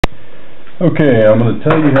Okay, I'm going to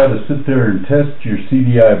tell you how to sit there and test your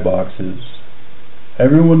CDI boxes.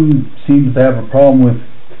 Everyone seems to have a problem with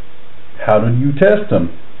how do you test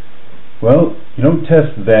them? Well, you don't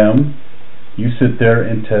test them, you sit there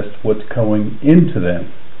and test what's going into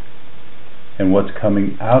them and what's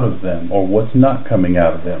coming out of them, or what's not coming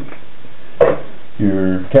out of them.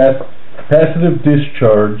 Your capacitive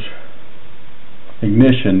discharge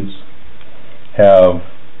ignitions have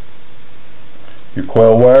your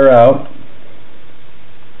coil wire out,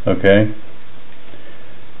 okay,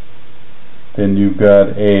 then you've got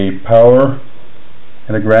a power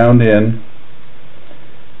and a ground in,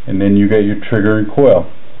 and then you got your trigger and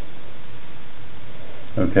coil.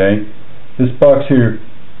 Okay, this box here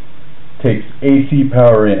takes AC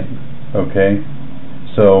power in. Okay,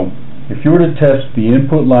 so if you were to test the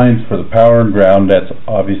input lines for the power and ground, that's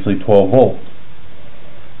obviously 12 volts.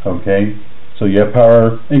 Okay, so you have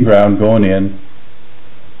power and ground going in,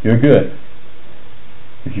 you're good.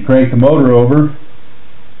 If you crank the motor over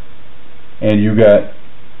and you got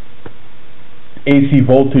AC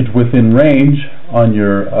voltage within range on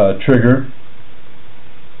your trigger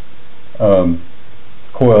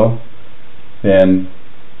coil, then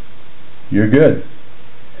you're good.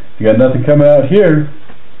 If you got nothing coming out here,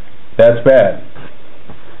 that's bad.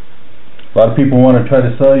 A lot of people want to try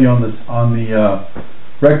to sell you on the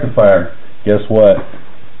rectifier. Guess what?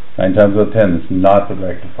 9 times out of 10, it's not the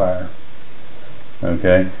rectifier.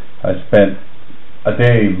 Okay, I spent a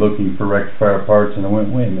day looking for rectifier parts, and I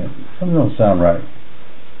went, wait a minute, something don't sound right,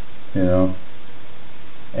 you know.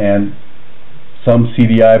 And some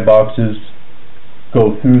CDI boxes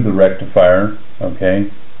go through the rectifier,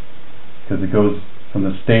 okay, because it goes from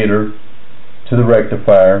the stator to the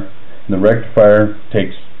rectifier, and the rectifier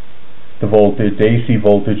takes the voltage, the AC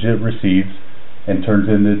voltage it receives, and turns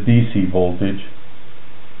into DC voltage,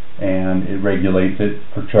 and it regulates it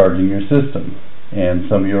for charging your system. And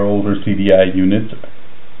some of your older CDI units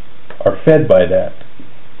are fed by that.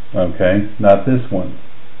 Okay, not this one.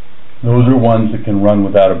 Those are ones that can run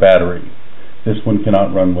without a battery. This one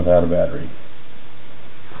cannot run without a battery.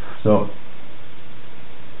 So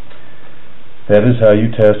that is how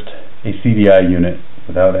you test a CDI unit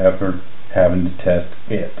without ever having to test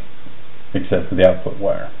it, except for the output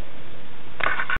wire.